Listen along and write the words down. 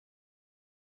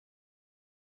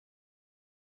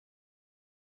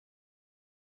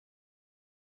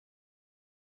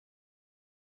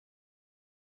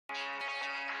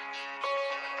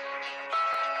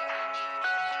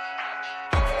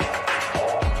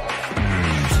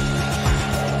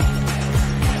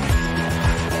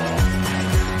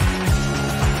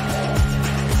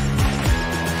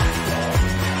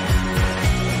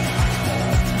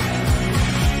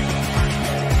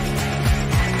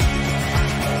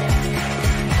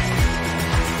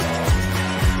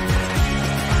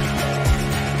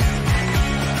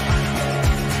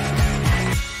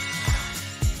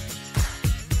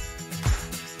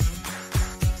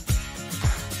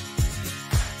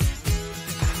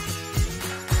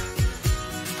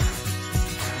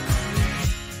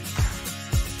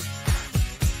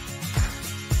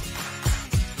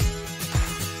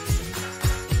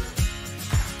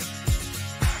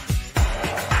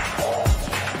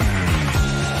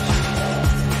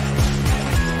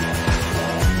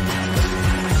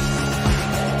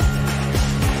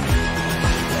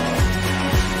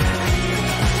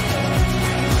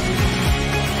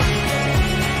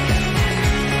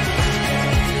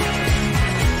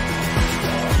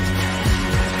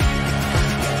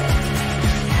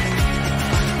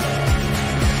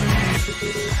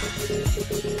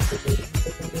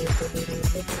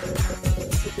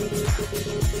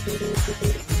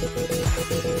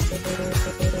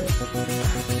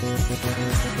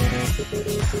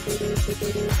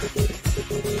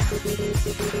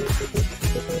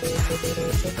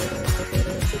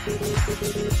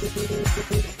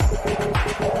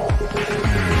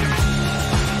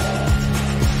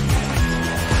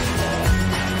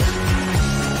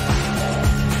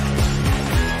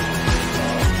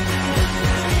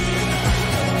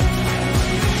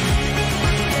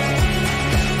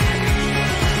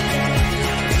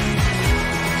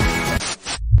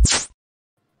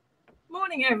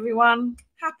Everyone,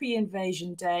 happy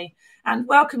Invasion Day and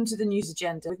welcome to the News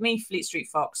Agenda with me, Fleet Street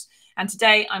Fox. And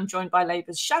today I'm joined by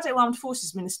Labour's Shadow Armed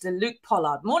Forces Minister, Luke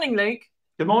Pollard. Morning, Luke.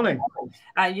 Good morning.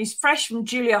 You're fresh from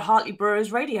Julia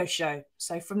Hartley-Brewer's radio show.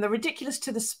 So from the ridiculous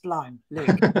to the sublime, Luke.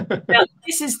 Now,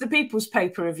 this is the People's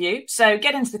Paper Review. So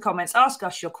get into the comments, ask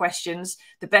us your questions.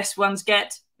 The best ones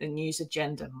get the News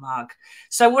Agenda mug.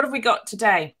 So what have we got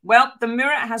today? Well, the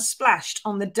Mirror has splashed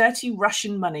on the dirty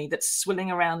Russian money that's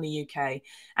swilling around the UK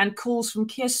and calls from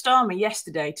Keir Starmer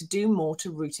yesterday to do more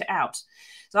to root it out.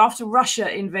 So after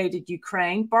Russia invaded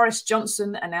Ukraine, Boris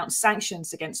Johnson announced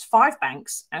sanctions against 5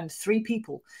 banks and 3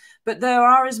 people. But there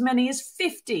are as many as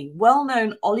 50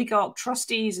 well-known oligarch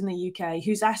trustees in the UK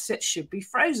whose assets should be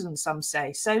frozen, some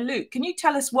say. So, Luke, can you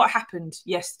tell us what happened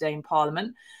yesterday in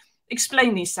Parliament?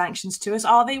 Explain these sanctions to us.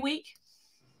 Are they weak?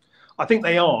 I think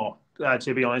they are,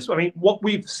 to be honest. I mean, what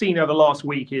we've seen over the last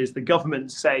week is the government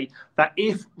say that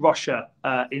if Russia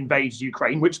invades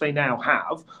Ukraine, which they now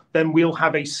have, then we'll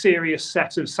have a serious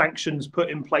set of sanctions put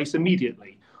in place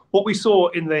immediately. What we saw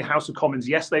in the House of Commons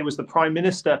yesterday was the Prime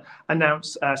Minister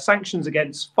announce sanctions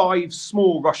against 5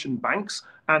 small Russian banks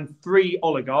and 3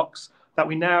 oligarchs that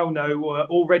we now know were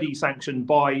already sanctioned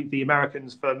by the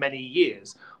Americans for many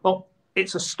years. Well,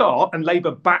 it's a start, and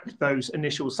Labour backed those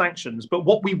initial sanctions. But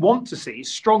what we want to see is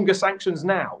stronger sanctions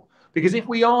now. Because if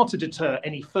we are to deter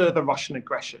any further Russian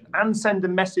aggression and send a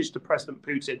message to President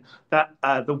Putin that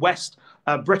the West,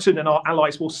 Britain and our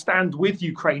allies will stand with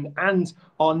Ukraine and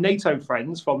our NATO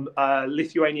friends from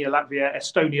Lithuania, Latvia,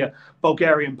 Estonia,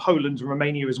 Bulgaria and Poland and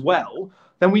Romania as well,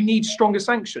 then we need stronger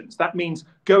sanctions. That means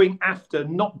going after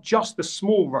not just the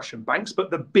small Russian banks, but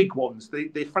the big ones,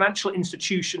 the financial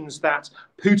institutions that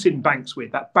Putin banks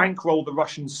with, that bankroll the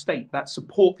Russian state, that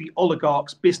support the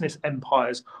oligarchs' business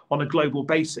empires on a global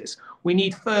basis. We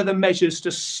need further measures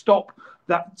to stop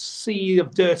that sea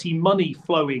of dirty money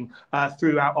flowing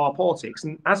throughout our politics.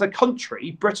 And as a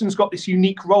country, Britain's got this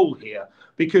unique role here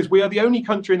because we are the only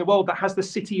country in the world that has the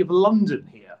City of London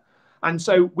here. And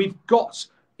so we've got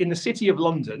in the City of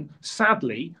London,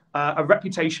 sadly, a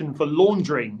reputation for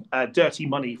laundering dirty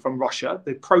money from Russia,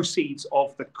 the proceeds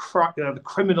of the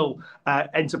criminal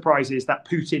enterprises that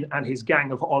Putin and his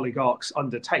gang of oligarchs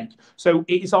undertake. So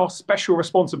it is our special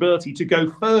responsibility to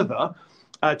go further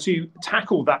to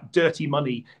tackle that dirty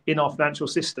money in our financial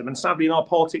system and sadly in our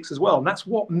politics as well. And that's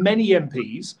what many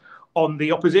MPs on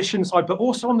the opposition side, but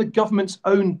also on the government's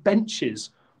own benches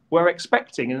were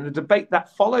expecting. And in the debate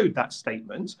that followed that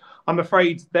statement, I'm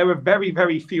afraid there were very,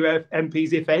 very few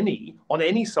MPs, if any, on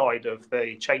any side of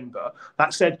the chamber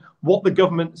that said what the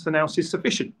government's announced is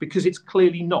sufficient, because it's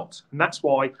clearly not. And that's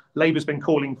why Labour's been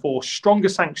calling for stronger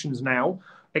sanctions now,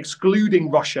 excluding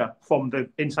Russia from the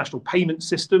international payment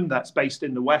system that's based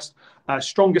in the West,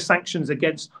 stronger sanctions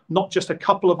against not just a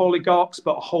couple of oligarchs,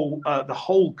 but the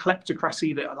whole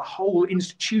kleptocracy, the whole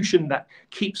institution that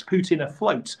keeps Putin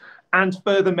afloat. and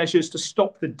further measures to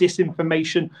stop the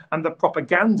disinformation and the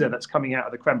propaganda that's coming out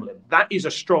of the Kremlin. That is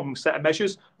a strong set of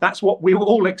measures. That's what we were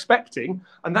all expecting,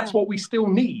 and that's what we still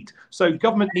need. So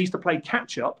government needs to play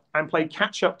catch up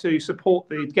to support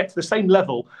get to the same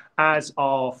level as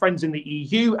our friends in the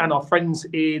EU and our friends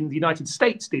in the United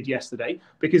States did yesterday,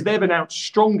 because they've announced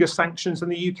stronger sanctions than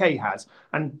the UK has.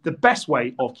 And the best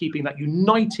way of keeping that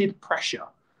united pressure,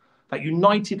 that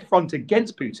united front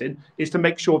against Putin, is to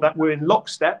make sure that we're in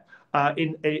lockstep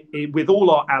with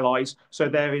all our allies, so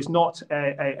there is not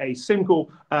a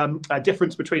single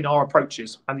difference between our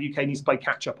approaches, and the UK needs to play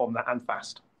catch up on that, and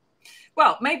fast.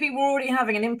 Well, maybe we're already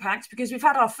having an impact, because we've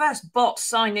had our first bot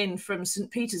sign in from St.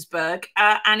 Petersburg,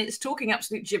 and it's talking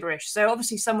absolute gibberish. So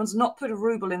obviously someone's not put a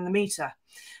ruble in the meter.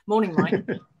 Morning, Mike.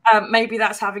 Maybe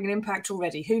that's having an impact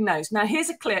already. Who knows? Now, here's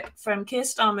a clip from Keir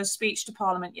Starmer's speech to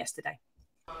Parliament yesterday.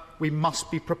 We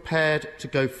must be prepared to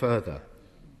go further.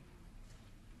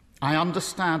 I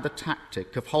understand the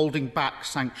tactic of holding back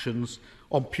sanctions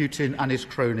on Putin and his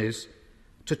cronies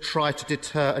to try to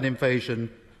deter an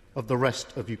invasion of the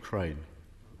rest of Ukraine.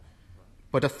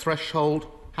 But a threshold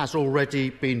has already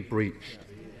been breached.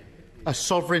 A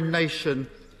sovereign nation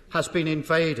has been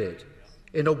invaded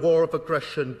in a war of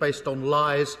aggression based on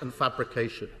lies and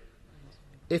fabrication.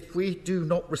 If we do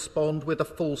not respond with a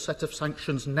full set of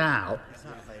sanctions now,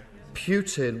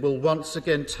 Putin will once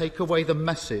again take away the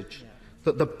message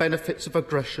that the benefits of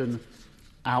aggression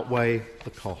outweigh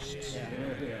the costs.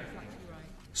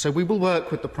 So we will work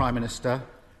with the Prime Minister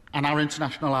and our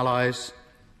international allies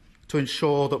to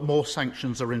ensure that more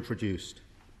sanctions are introduced.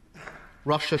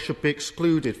 Russia should be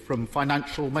excluded from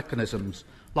financial mechanisms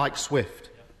like SWIFT,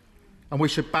 and we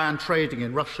should ban trading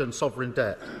in Russian sovereign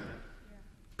debt.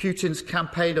 Putin's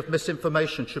campaign of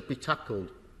misinformation should be tackled.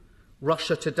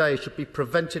 Russia today should be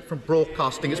prevented from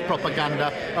broadcasting its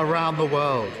propaganda around the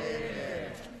world.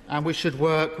 And we should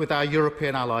work with our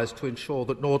European allies to ensure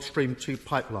that Nord Stream 2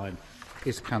 pipeline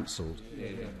is cancelled.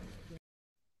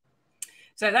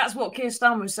 So that's what Keir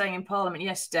Starmer was saying in Parliament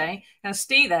yesterday. Now,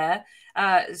 Steve there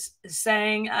is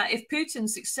saying, if Putin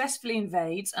successfully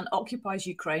invades and occupies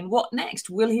Ukraine, what next?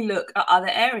 Will he look at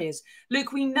other areas?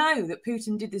 Luke, we know that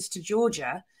Putin did this to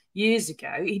Georgia years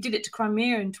ago. He did it to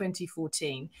Crimea in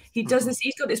 2014. He does this.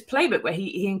 He's got this playbook where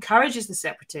he encourages the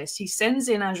separatists. He sends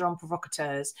in agents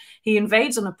provocateurs. He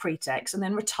invades on a pretext and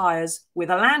then retires with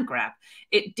a land grab.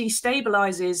 It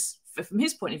destabilizes, from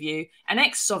his point of view, an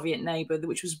ex-Soviet neighbor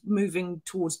which was moving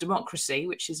towards democracy,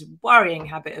 which is a worrying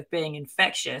habit of being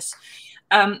infectious.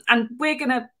 And we're going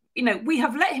to, we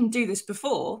have let him do this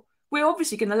before. We're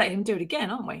obviously going to let him do it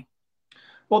again, aren't we?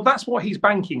 Well, that's what he's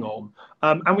banking on.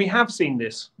 And we have seen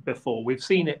this before. We've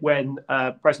seen it when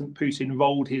President Putin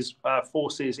rolled his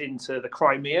forces into the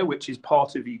Crimea, which is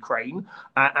part of Ukraine,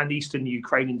 and eastern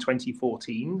Ukraine in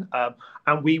 2014.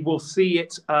 And we will see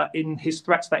it in his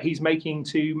threats that he's making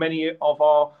to many of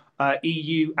our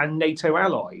EU and NATO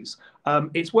allies.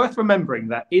 It's worth remembering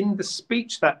that in the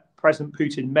speech that President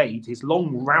Putin made, his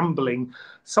long, rambling,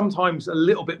 sometimes a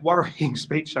little bit worrying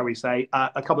speech, shall we say,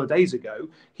 a couple of days ago,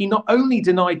 he not only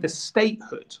denied the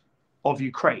statehood of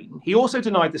Ukraine, he also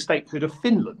denied the statehood of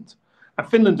Finland. And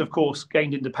Finland, of course,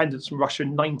 gained independence from Russia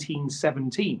in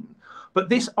 1917. But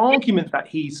this argument that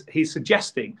he's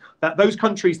suggesting that those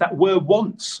countries that were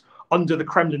once under the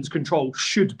Kremlin's control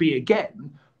should be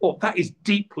again, well, that is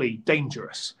deeply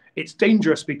dangerous. It's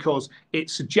dangerous because it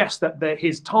suggests that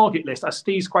his target list, as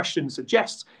Steve's question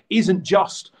suggests, isn't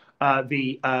just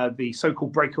the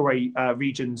so-called breakaway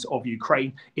regions of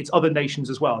Ukraine. It's other nations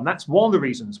as well. And that's one of the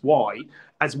reasons why,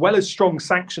 as well as strong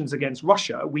sanctions against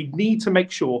Russia, we need to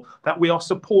make sure that we are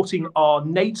supporting our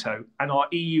NATO and our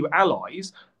EU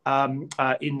allies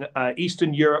in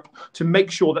Eastern Europe to make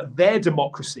sure that their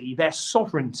democracy, their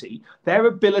sovereignty, their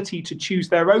ability to choose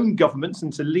their own governments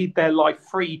and to lead their life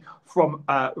free from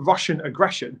Russian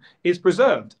aggression is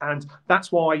preserved. And that's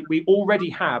why we already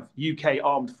have UK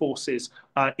armed forces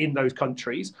in those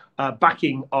countries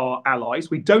backing our allies.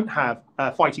 We don't have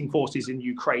fighting forces in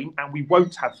Ukraine, and we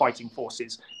won't have fighting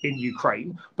forces in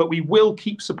Ukraine, but we will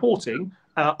keep supporting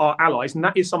our allies, and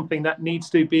that is something that needs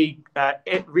to be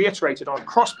reiterated on a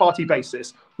cross-party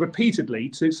basis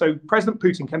repeatedly, so President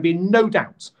Putin can be in no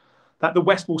doubt that the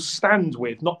West will stand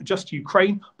with not just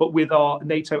Ukraine, but with our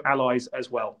NATO allies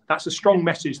as well. That's a strong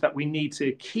message that we need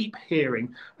to keep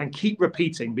hearing and keep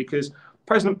repeating, because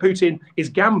President Putin is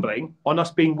gambling on us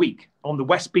being weak, on the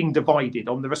West being divided,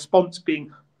 on the response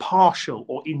being partial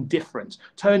or indifferent,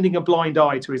 turning a blind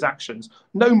eye to his actions.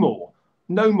 No more.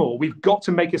 No more. We've got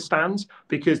to make a stand,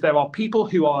 because there are people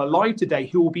who are alive today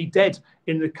who will be dead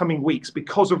in the coming weeks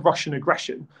because of Russian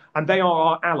aggression, and they are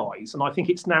our allies. And I think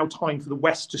it's now time for the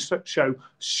West to show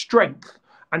strength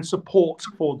and support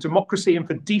for democracy and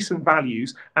for decent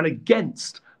values, and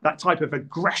against that type of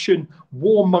aggression,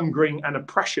 warmongering and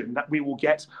oppression that we will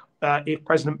get if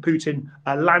President Putin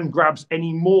land grabs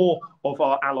any more of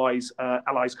our allies'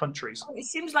 countries. It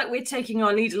seems like we're taking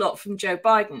our lead a lot from Joe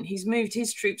Biden. He's moved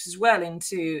his troops as well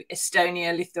into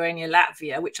Estonia, Lithuania,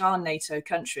 Latvia, which are NATO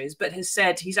countries, but has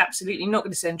said he's absolutely not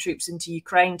going to send troops into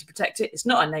Ukraine to protect it. It's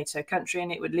not a NATO country,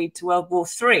 and it would lead to World War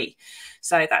III.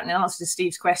 So that, in answer to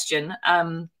Steve's question,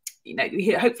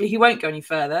 hopefully he won't go any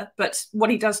further, but what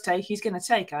he does take, he's going to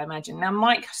take, I imagine. Now,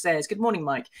 Mike says, good morning,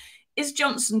 Mike. Is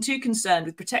Johnson too concerned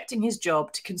with protecting his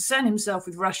job to concern himself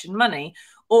with Russian money,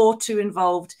 or too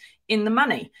involved in the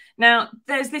money? Now,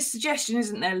 there's this suggestion,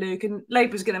 isn't there, Luke, and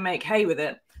Labour's going to make hay with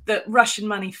it, that Russian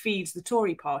money feeds the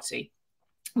Tory party.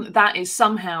 That is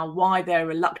somehow why they're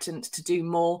reluctant to do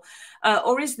more.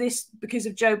 Or is this because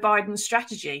of Joe Biden's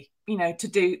strategy?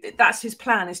 That's his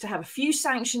plan, is to have a few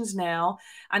sanctions now,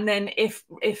 and then if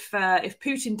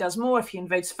Putin does more, if he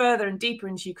invades further and deeper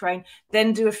into Ukraine,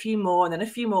 then do a few more, and then a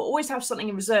few more. Always have something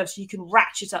in reserve so you can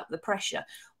ratchet up the pressure.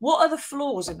 What are the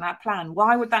flaws in that plan?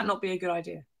 Why would that not be a good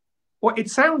idea? Well,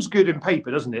 it sounds good in paper,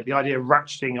 doesn't it? The idea of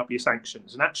ratcheting up your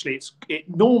sanctions, and actually, it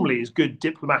normally is good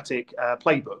diplomatic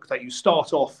playbook that you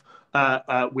start off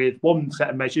with one set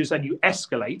of measures and you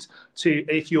escalate to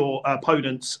if your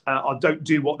opponents don't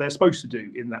do what they're supposed to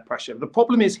do in that pressure. The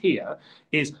problem is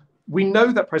we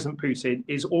know that President Putin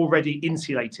is already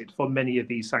insulated from many of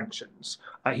these sanctions.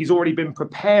 He's already been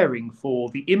preparing for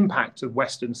the impact of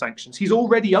Western sanctions. He's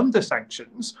already under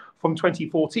sanctions from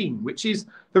 2014, which is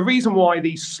the reason why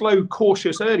these slow,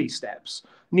 cautious early steps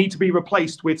need to be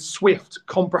replaced with swift,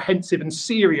 comprehensive and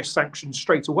serious sanctions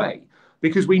straight away.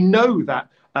 Because we know that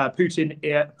Putin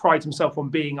prides himself on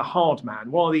being a hard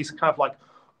man, one of these kind of like,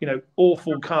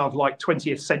 awful kind of like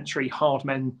 20th century hard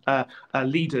men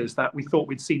leaders that we thought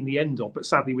we'd seen the end of, but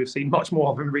sadly we've seen much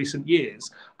more of in recent years.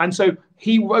 And so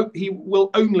he will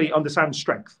only understand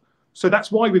strength. So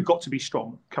that's why we've got to be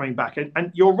strong coming back.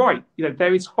 And you're right,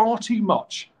 there is far too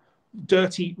much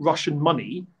dirty Russian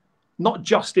money, not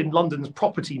just in London's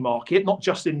property market, not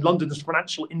just in London's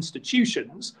financial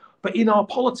institutions, but in our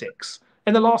politics.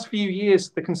 In the last few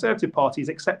years, the Conservative Party has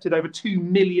accepted over £2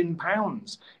 million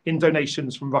in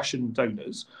donations from Russian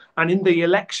donors. And in the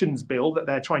elections bill that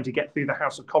they're trying to get through the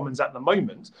House of Commons at the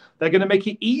moment, they're going to make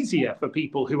it easier for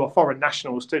people who are foreign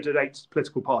nationals to donate to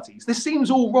political parties. This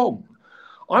seems all wrong.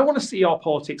 I want to see our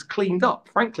politics cleaned up.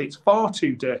 Frankly, it's far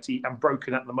too dirty and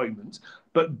broken at the moment.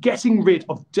 But getting rid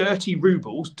of dirty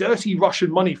rubles, dirty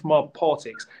Russian money from our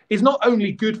politics is not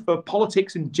only good for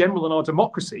politics in general and our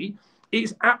democracy,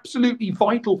 it's absolutely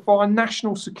vital for our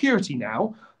national security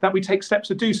now that we take steps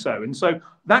to do so. And so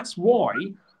that's why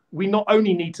we not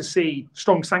only need to see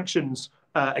strong sanctions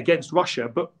against Russia,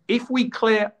 but if we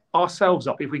clear ourselves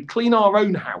up, if we clean our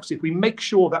own house, if we make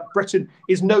sure that Britain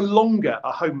is no longer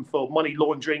a home for money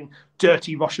laundering,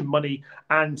 dirty Russian money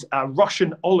and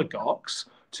Russian oligarchs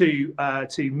to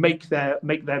make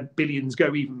their billions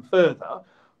go even further,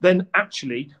 then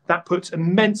actually that puts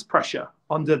immense pressure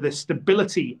under the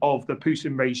stability of the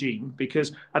Putin regime,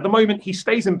 because at the moment he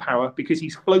stays in power because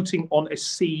he's floating on a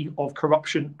sea of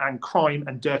corruption and crime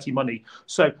and dirty money.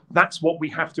 So that's what we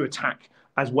have to attack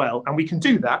as well. And we can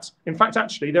do that. In fact,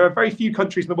 actually, there are very few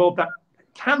countries in the world that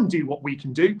can do what we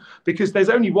can do, because there's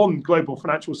only one global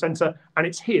financial centre, and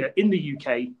it's here in the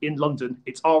UK, in London.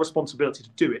 It's our responsibility to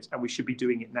do it, and we should be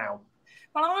doing it now.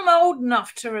 Well, I'm old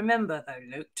enough to remember,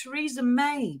 though, Luke, Theresa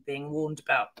May being warned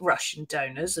about Russian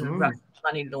donors and Russian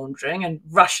money laundering and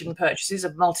Russian purchases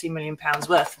of multi-million pounds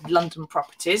worth of London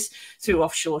properties through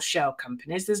offshore shell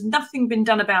companies. There's nothing been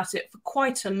done about it for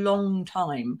quite a long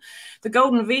time. The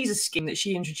golden visa scheme that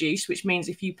she introduced, which means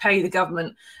if you pay the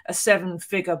government a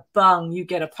 7-figure bung, you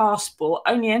get a passport,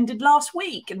 only ended last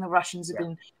week, and the Russians have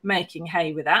been making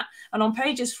hay with that. And on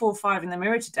pages 4 or 5 in the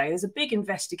Mirror today, there's a big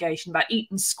investigation about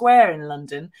Eaton Square in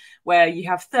London, where you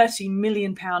have £30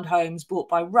 million homes bought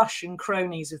by Russian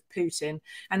cronies of Putin,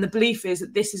 and the belief is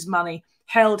that this is money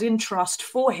held in trust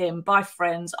for him by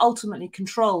friends, ultimately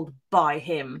controlled by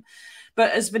him.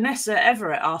 But as Vanessa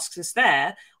Everett asks us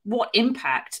there, what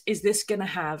impact is this going to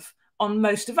have on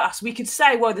most of us? We could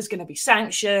say, well, there's going to be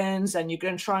sanctions and you're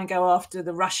going to try and go after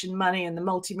the Russian money and the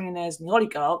multimillionaires and the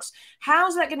oligarchs.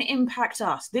 How's that going to impact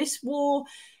us? This war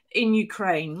in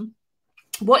Ukraine,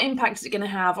 what impact is it going to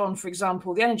have on, for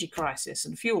example, the energy crisis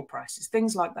and fuel prices,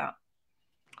 things like that?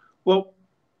 Well,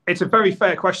 It's a very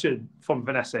fair question from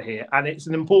Vanessa here, and it's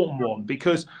an important one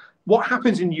because what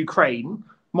happens in Ukraine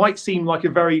might seem like a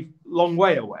very long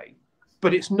way away,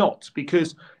 but it's not,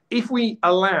 because if we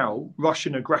allow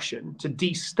Russian aggression to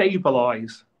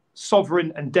destabilize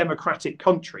sovereign and democratic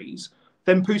countries,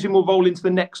 then Putin will roll into the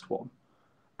next one.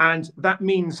 And that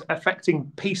means affecting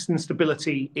peace and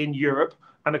stability in Europe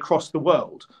and across the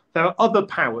world. There are other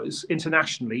powers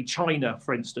internationally, China,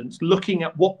 for instance, looking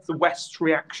at what the West's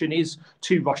reaction is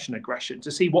to Russian aggression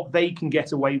to see what they can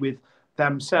get away with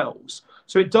themselves.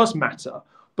 So it does matter.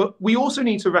 But we also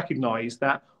need to recognize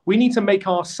that we need to make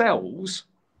ourselves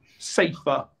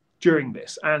safer during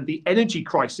this. And the energy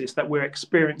crisis that we're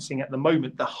experiencing at the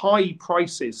moment, the high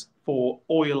prices for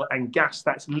oil and gas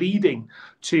that's leading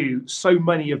to so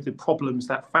many of the problems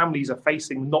that families are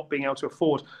facing, not being able to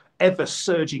afford ever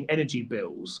surging energy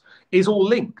bills, is all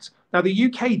linked. Now, the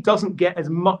UK doesn't get as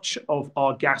much of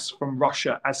our gas from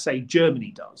Russia as, say,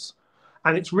 Germany does.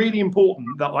 And it's really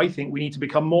important that I think we need to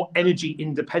become more energy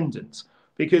independent,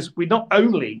 because we not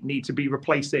only need to be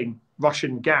replacing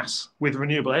Russian gas with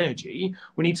renewable energy,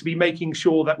 we need to be making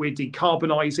sure that we're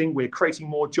decarbonising, we're creating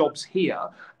more jobs here.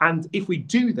 And if we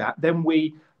do that, then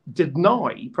we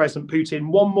deny President Putin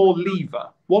one more lever,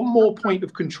 one more point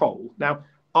of control. Now,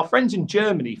 our friends in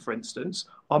Germany, for instance,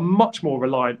 are much more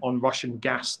reliant on Russian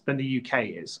gas than the UK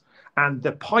is. And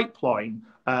the pipeline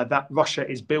that Russia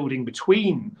is building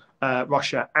between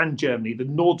Russia and Germany, the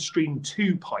Nord Stream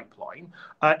 2 pipeline,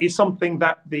 is something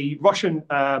that the Russian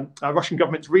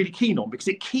government's really keen on, because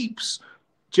it keeps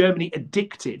Germany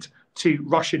addicted to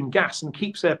Russian gas and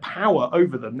keeps their power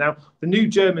over them. Now, the new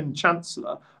German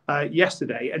Chancellor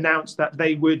yesterday announced that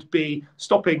they would be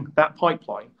stopping that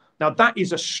pipeline. Now, that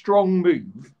is a strong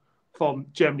move from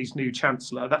Germany's new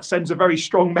Chancellor. That sends a very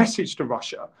strong message to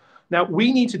Russia. Now,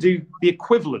 we need to do the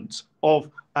equivalent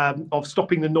of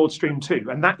stopping the Nord Stream 2,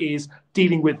 and that is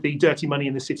dealing with the dirty money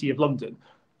in the City of London.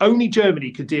 Only Germany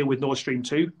could deal with Nord Stream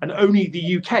 2, and only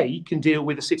the UK can deal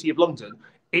with the City of London.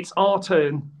 It's our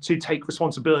turn to take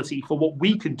responsibility for what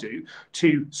we can do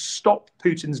to stop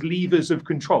Putin's levers of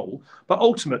control. But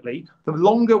ultimately, the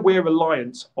longer we're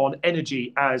reliant on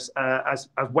energy as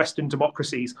Western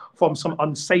democracies from some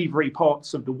unsavory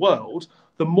parts of the world,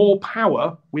 the more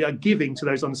power we are giving to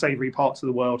those unsavory parts of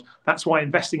the world. That's why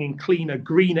investing in cleaner,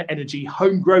 greener energy,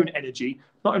 homegrown energy,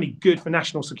 not only good for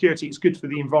national security, it's good for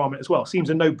the environment as well. Seems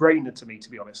a no-brainer to me, to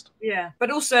be honest. Yeah,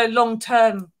 but also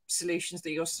long-term solutions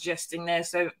that you're suggesting there.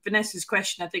 So Vanessa's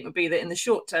question, I think, would be that in the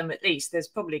short term, at least, there's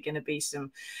probably going to be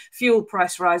some fuel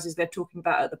price rises they're talking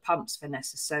about at the pumps,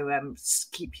 Vanessa. So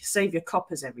save your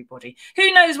coppers, everybody.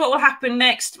 Who knows what will happen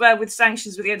next with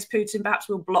sanctions against Putin? Perhaps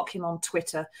we'll block him on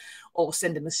Twitter or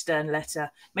send him a stern letter.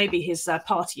 Maybe his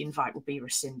party invite will be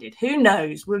rescinded. Who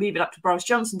knows? We'll leave it up to Boris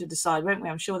Johnson to decide, won't we?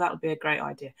 I'm sure that would be a great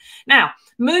idea. Now,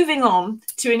 moving on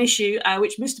to an issue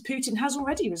which Mr. Putin has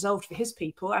already resolved for his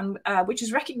people, and which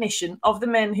is recognition of the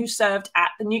men who served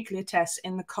at the nuclear tests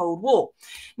in the Cold War.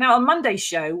 Now, on Monday's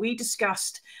show, we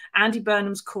discussed Andy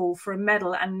Burnham's call for a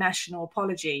medal and national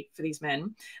apology for these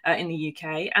men in the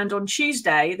UK. And on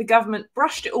Tuesday, the government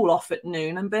brushed it all off at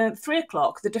noon. And then at 3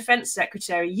 o'clock, the Defence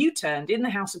Secretary U-turned in the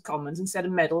House of Commons and said a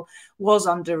medal was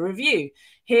under review.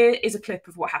 Here is a clip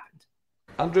of what happened.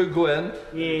 Andrew, go in.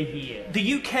 Yeah.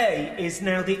 The UK is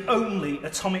now the only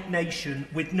atomic nation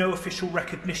with no official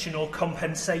recognition or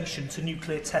compensation to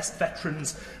nuclear test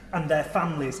veterans and their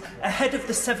families. Ahead of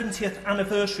the 70th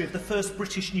anniversary of the first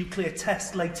British nuclear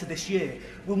test later this year,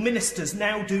 will ministers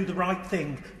now do the right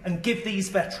thing and give these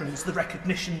veterans the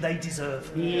recognition they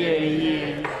deserve?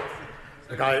 Yeah.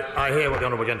 Look, I hear what the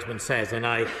honourable gentleman says, and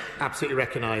I absolutely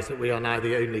recognise that we are now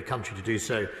the only country to do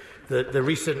so.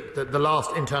 The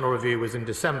last internal review was in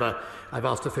December. I've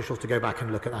asked officials to go back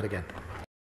and look at that again.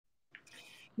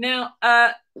 Now,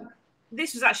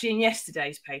 this was actually in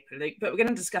yesterday's paper, Luke, but we're going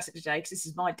to discuss it today because this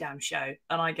is my damn show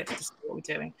and I get to decide what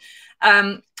we're doing.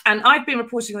 And I've been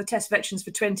reporting on the test veterans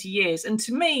for 20 years, and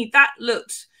to me, that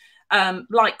looked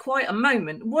like quite a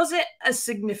moment. Was it a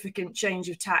significant change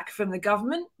of tack from the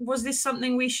government? Was this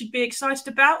something we should be excited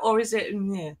about, or is it...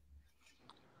 Yeah.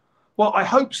 Well, I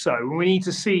hope so. And we need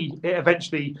to see it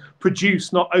eventually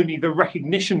produce not only the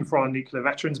recognition for our nuclear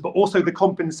veterans, but also the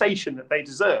compensation that they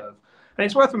deserve. And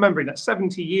it's worth remembering that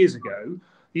 70 years ago,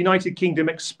 the United Kingdom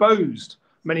exposed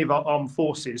many of our armed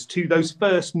forces to those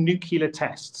first nuclear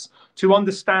tests to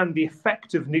understand the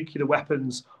effect of nuclear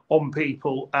weapons on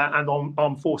people and on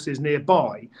armed forces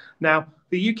nearby. Now,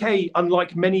 the UK,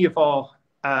 unlike many of our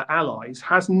allies,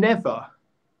 has never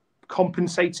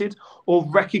compensated or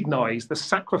recognised the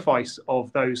sacrifice of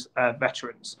those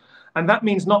veterans. And that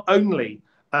means not only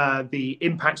the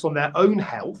impacts on their own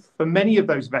health. For many of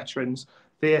those veterans,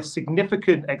 their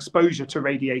significant exposure to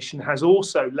radiation has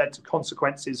also led to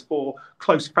consequences for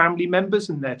close family members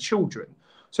and their children.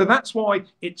 So that's why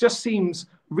it just seems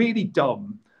really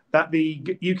dumb that the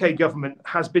UK government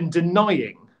has been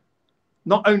denying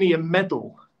not only a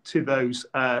medal to those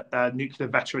nuclear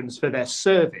veterans for their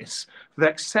service, for their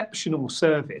exceptional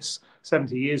service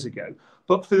 70 years ago,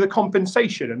 but for the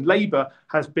compensation. And Labour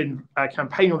has been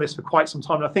campaigning on this for quite some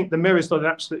time. And I think the Mirror's done an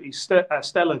absolutely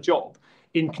stellar job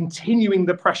in continuing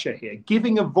the pressure here,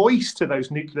 giving a voice to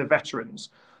those nuclear veterans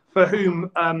for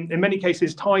whom, in many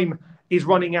cases, time is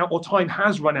running out, or time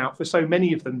has run out for so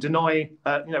many of them,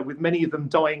 with many of them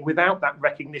dying without that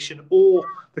recognition or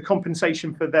the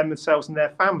compensation for themselves and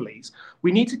their families.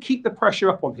 We need to keep the pressure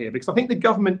up on here, because I think the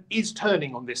government is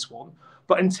turning on this one.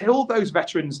 But until those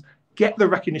veterans get the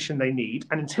recognition they need,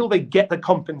 and until they get the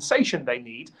compensation they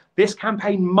need, this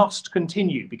campaign must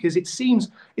continue, because it seems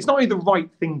it's not only the right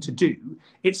thing to do,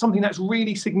 it's something that's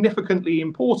really significantly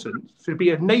important to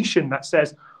be a nation that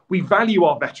says, we value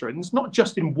our veterans, not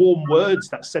just in warm words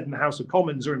that's said in the House of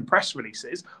Commons or in press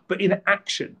releases, but in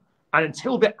action. And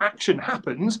until the action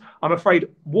happens, I'm afraid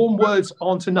warm words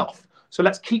aren't enough. So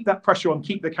let's keep that pressure on,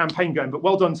 keep the campaign going. But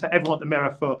well done to everyone at the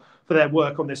Mirror for their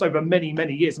work on this over many,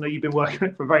 many years. I know you've been working on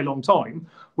it for a very long time.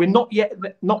 We're not yet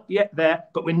there,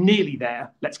 but we're nearly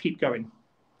there. Let's keep going.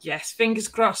 Yes, fingers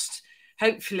crossed.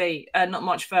 Hopefully not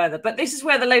much further. But this is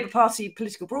where the Labour Party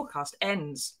political broadcast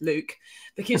ends, Luke,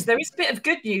 because there is a bit of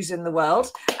good news in the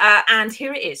world. And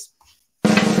here it is.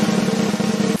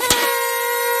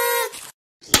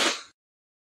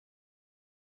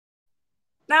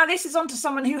 Now, this is on to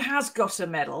someone who has got a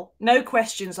medal, no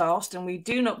questions asked, and we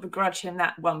do not begrudge him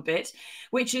that one bit,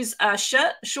 which is a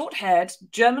short-haired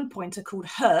German pointer called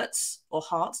Hertz, or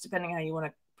Hartz, depending how you want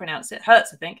to pronounce it,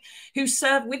 Hertz, I think, who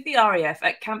served with the RAF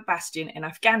at Camp Bastion in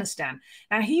Afghanistan.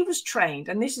 Now, he was trained,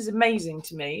 and this is amazing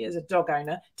to me as a dog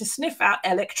owner, to sniff out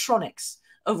electronics,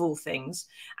 of all things.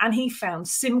 And he found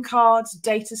SIM cards,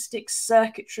 data sticks,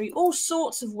 circuitry, all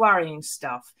sorts of worrying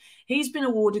stuff. He's been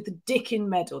awarded the Dickin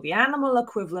Medal, the animal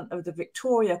equivalent of the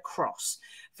Victoria Cross,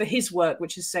 for his work,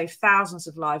 which has saved thousands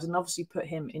of lives and obviously put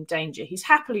him in danger. He's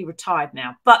happily retired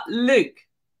now. But Luke,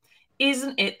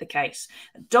 isn't it the case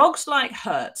that dogs like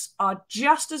Hertz are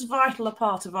just as vital a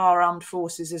part of our armed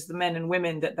forces as the men and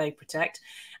women that they protect?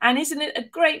 And isn't it a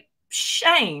great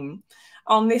shame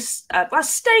on this, a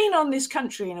stain on this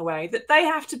country in a way, that they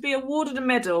have to be awarded a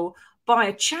medal by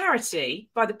a charity,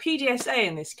 by the PDSA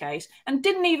in this case, and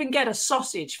didn't even get a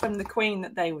sausage from the Queen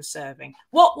that they were serving?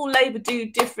 What will Labour do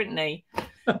differently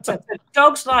to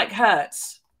dogs like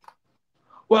Hertz?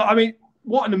 Well, I mean,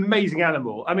 what an amazing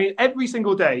animal. I mean, every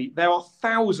single day, there are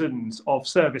thousands of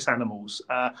service animals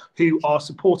who are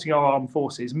supporting our armed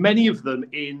forces, many of them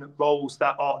in roles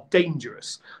that are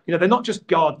dangerous. You know, they're not just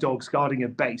guard dogs guarding a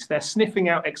base. They're sniffing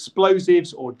out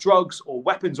explosives or drugs or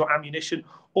weapons or ammunition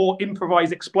or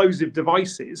improvised explosive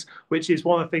devices, which is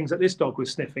one of the things that this dog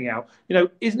was sniffing out. You know,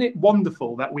 isn't it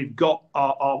wonderful that we've got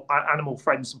our animal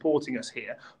friends supporting us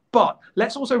here? But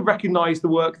let's also recognise the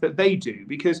work that they do,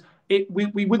 because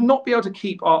we would not be able to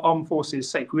keep our armed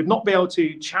forces safe. We would not be able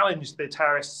to challenge the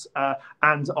terrorists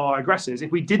and our aggressors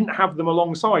if we didn't have them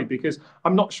alongside, because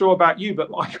I'm not sure about you, but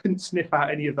I couldn't sniff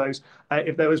out any of those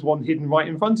if there was one hidden right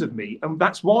in front of me. And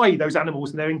that's why those animals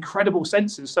and their incredible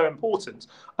senses are so important.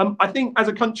 I think as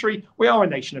a country, we are a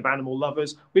nation of animal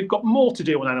lovers. We've got more to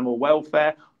do on animal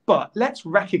welfare, but let's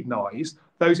recognise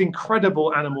those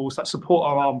incredible animals that support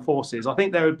our armed forces. I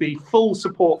think there would be full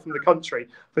support from the country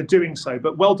for doing so.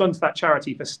 But well done to that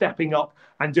charity for stepping up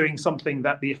and doing something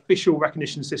that the official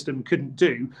recognition system couldn't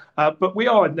do. But we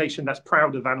are a nation that's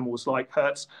proud of animals like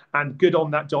Hertz, and good on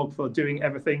that dog for doing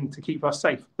everything to keep us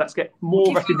safe. Let's get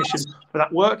more recognition for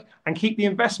that work and keep the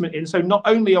investment in. So not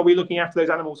only are we looking after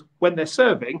those animals when they're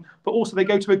serving, but also they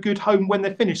go to a good home when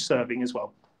they're finished serving as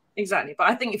well. Exactly. But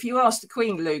I think if you ask the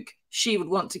Queen, Luke, she would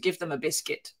want to give them a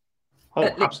biscuit. Oh,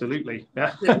 absolutely.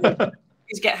 Yeah.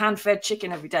 Please get hand-fed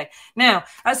chicken every day. Now,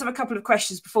 let's have a couple of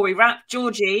questions before we wrap.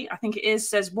 Georgie, I think it is,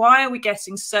 says, why are we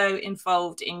getting so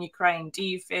involved in Ukraine? Do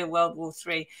you fear World War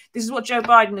III? This is what Joe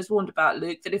Biden has warned about,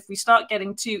 Luke, that if we start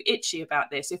getting too itchy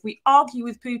about this, if we argue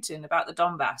with Putin about the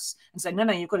Donbass and say, no,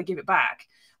 you've got to give it back,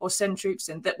 or send troops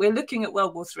in, that we're looking at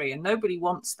World War III, and nobody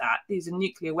wants that. These are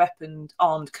nuclear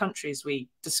weapon-armed countries we're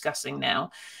discussing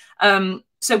now.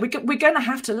 So we're going to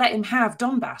have to let him have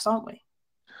Donbass, aren't we?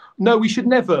 No, we should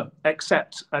never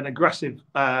accept an aggressive,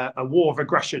 a war of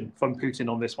aggression from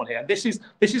Putin on this one here. This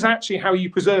is actually how you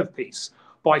preserve peace,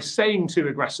 by saying to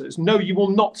aggressors, no, you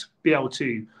will not be able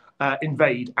to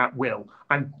invade at will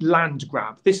and land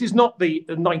grab. This is not the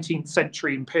 19th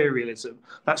century imperialism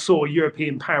that saw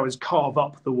European powers carve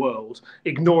up the world,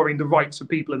 ignoring the rights of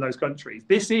people in those countries.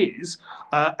 This is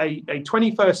a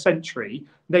 21st century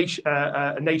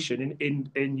nation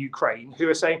in Ukraine who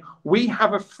are saying, we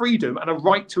have a freedom and a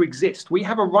right to exist. We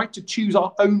have a right to choose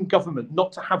our own government,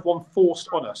 not to have one forced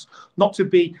on us, not to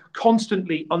be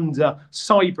constantly under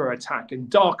cyber attack and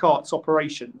dark arts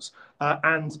operations.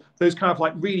 And those kind of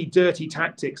like really dirty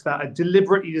tactics that are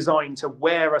deliberately designed to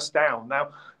wear us down. Now,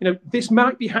 this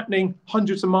might be happening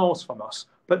hundreds of miles from us,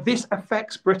 but this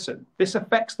affects Britain. This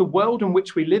affects the world in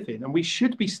which we live in, and we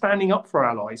should be standing up for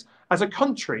allies. As a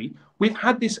country, we've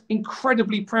had this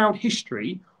incredibly proud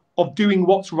history of doing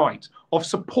what's right, of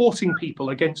supporting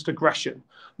people against aggression.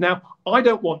 Now, I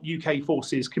don't want UK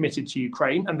forces committed to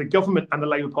Ukraine, and the government and the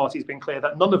Labour Party has been clear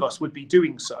that none of us would be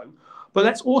doing so. But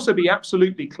let's also be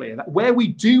absolutely clear that where we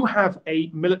do have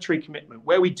a military commitment,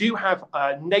 where we do have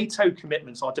NATO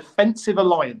commitments, our defensive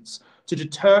alliance to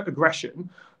deter aggression,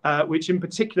 which in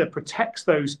particular protects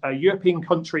those European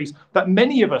countries that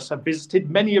many of us have visited,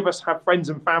 many of us have friends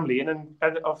and family in,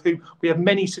 and of whom we have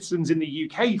many citizens in the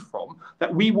UK from,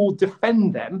 that we will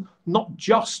defend them, not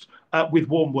just with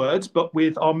warm words, but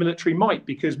with our military might,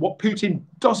 because what Putin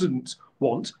doesn't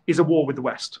want is a war with the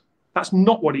West. That's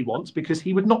not what he wants, because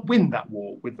he would not win that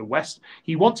war with the West.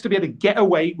 He wants to be able to get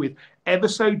away with ever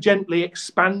so gently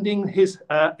expanding his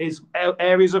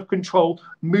areas of control,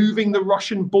 moving the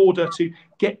Russian border to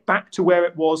get back to where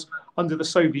it was under the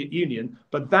Soviet Union.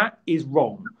 But that is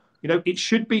wrong. It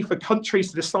should be for countries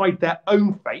to decide their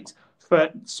own fate, for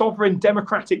sovereign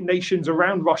democratic nations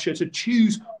around Russia to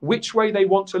choose which way they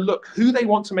want to look, who they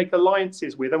want to make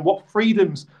alliances with, and what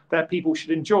freedoms their people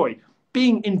should enjoy.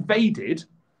 Being invaded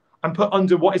and put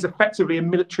under what is effectively a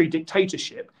military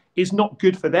dictatorship is not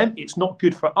good for them. It's not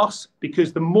good for us,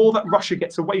 because the more that Russia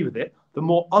gets away with it, the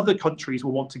more other countries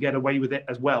will want to get away with it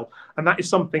as well. And that is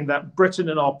something that Britain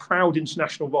and our proud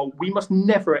international role, we must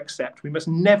never accept. We must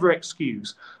never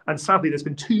excuse. And sadly, there's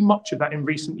been too much of that in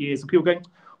recent years. And people going,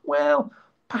 well,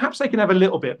 perhaps they can have a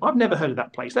little bit. I've never heard of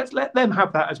that place. Let's let them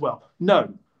have that as well.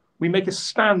 No. We make a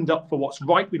stand up for what's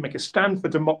right. We make a stand for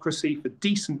democracy, for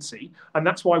decency. And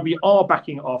that's why we are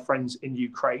backing our friends in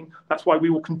Ukraine. That's why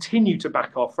we will continue to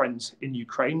back our friends in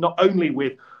Ukraine, not only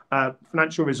with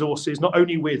financial resources, not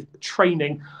only with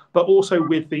training, but also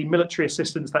with the military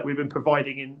assistance that we've been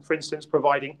providing in, for instance,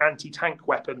 providing anti-tank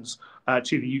weapons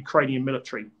to the Ukrainian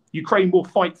military. Ukraine will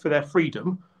fight for their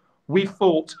freedom. We've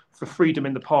fought for freedom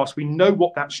in the past. We know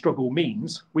what that struggle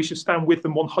means. We should stand with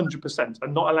them 100%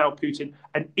 and not allow Putin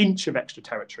an inch of extra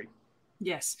territory.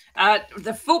 Yes.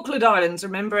 The Falkland Islands,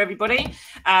 remember, everybody,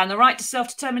 and the right to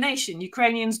self-determination.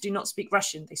 Ukrainians do not speak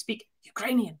Russian. They speak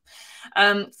Ukrainian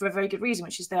for a very good reason,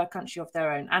 which is their country of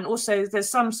their own. And also there's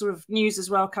some sort of news as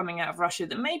well coming out of Russia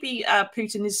that maybe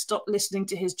Putin has stopped listening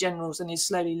to his generals and is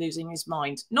slowly losing his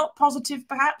mind. Not positive,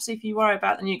 perhaps, if you worry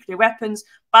about the nuclear weapons,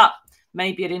 but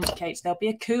maybe it indicates there'll be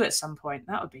a coup at some point.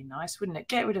 That would be nice, wouldn't it?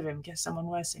 Get rid of him, get someone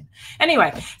worse in.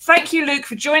 Anyway, thank you, Luke,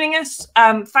 for joining us.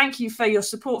 Thank you for your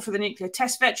support for the nuclear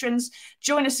test veterans.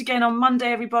 Join us again on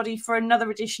Monday, everybody, for another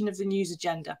edition of the News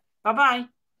Agenda. Bye-bye.